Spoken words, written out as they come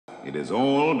It has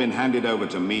all been handed over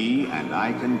to me, and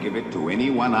I can give it to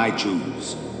anyone I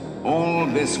choose. All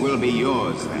this will be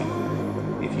yours,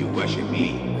 then, if you worship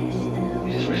me.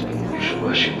 It is written, you shall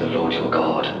worship the Lord your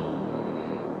God,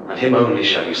 and him only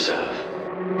shall you serve.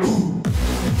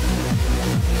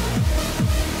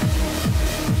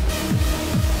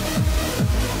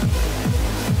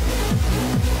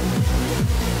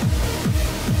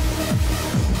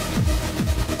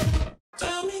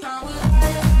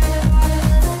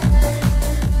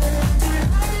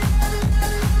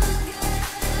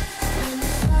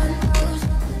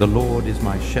 The Lord is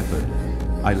my shepherd,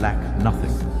 I lack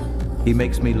nothing. He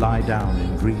makes me lie down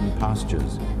in green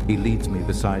pastures. He leads me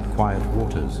beside quiet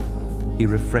waters. He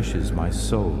refreshes my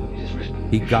soul.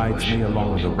 He guides me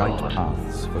along the right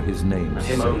paths for his name's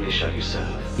sake.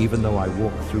 Even though I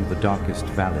walk through the darkest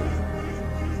valley,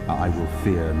 I will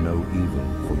fear no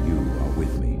evil, for you are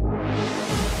with me.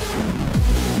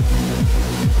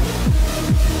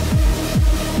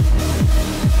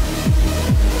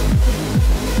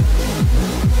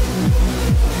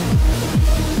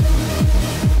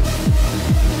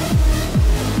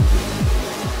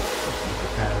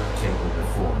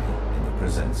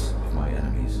 Of my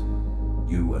enemies.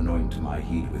 You anoint my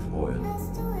head with oil.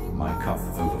 My cup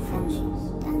overflows.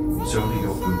 Surely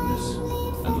your goodness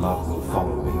and love will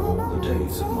follow me all the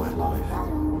days of my life,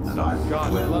 and I will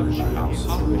dwell in the house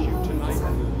of the Lord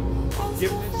forever.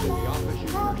 Forgiveness, and he offers you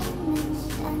mercy.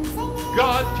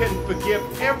 God can forgive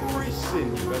every sin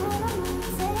you've ever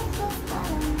committed.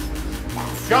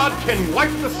 God can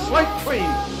wipe the slate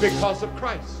clean because of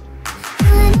Christ.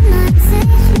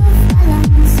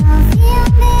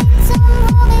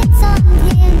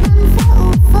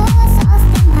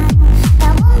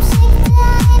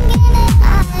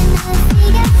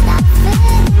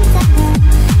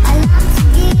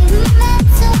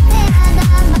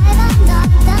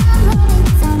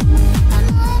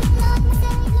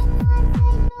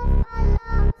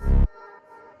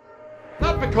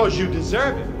 Not because you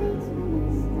deserve it.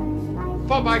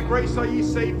 For by grace are ye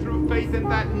saved through faith,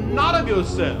 and that not of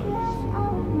yourselves.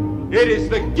 It is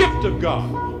the gift of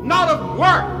God, not of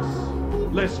works,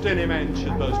 lest any man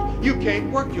should boast. You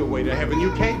can't work your way to heaven.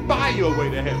 You can't buy your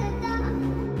way to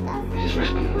heaven. It is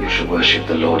written, you shall worship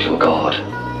the Lord your God,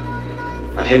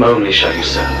 and him only shall you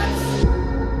serve.